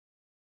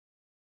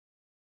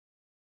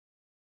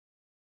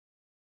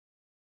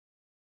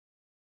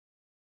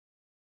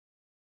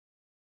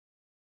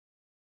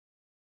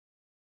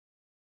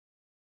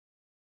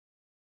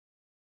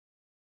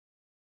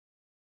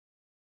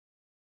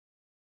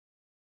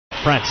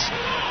Prentz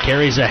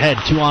carries ahead,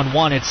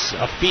 2-on-1. It's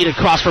a feed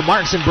across for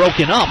Martinson,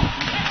 broken up.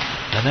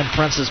 And then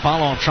Prentz's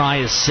follow-up try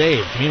is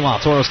saved. Meanwhile,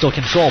 Toro still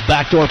control.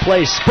 Backdoor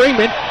play.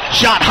 Springman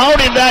shot. How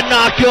did that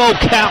not go?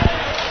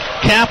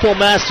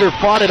 Kapelmaster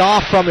fought it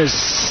off from his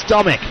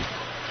stomach.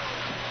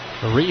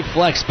 The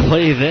reflex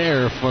play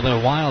there for the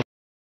Wild.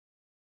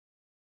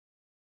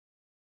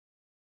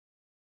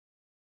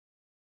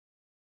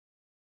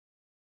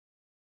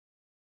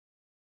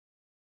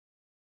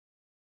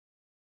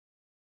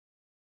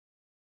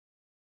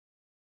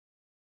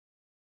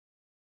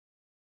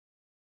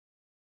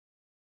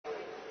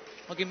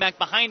 Looking back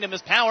behind him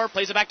is Power.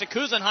 Plays it back to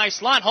Kuzin. High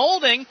slot.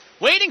 Holding.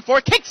 Waiting for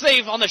it. Kick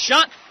save on the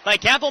shot by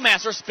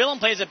Kapelmaster. Spillin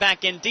plays it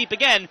back in deep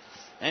again.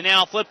 And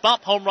now flip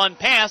up. Home run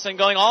pass. And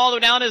going all the way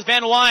down is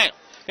Van Wyhe.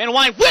 Van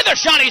Wyhe with a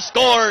shot. He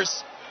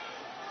scores.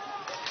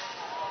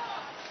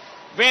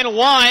 Van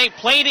Wyhe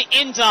played it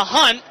into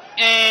Hunt.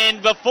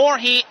 And before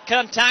he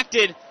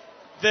contacted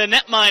the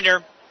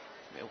netminder,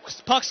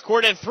 puck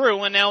squirted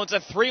through. And now it's a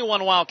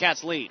 3-1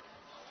 Wildcats lead.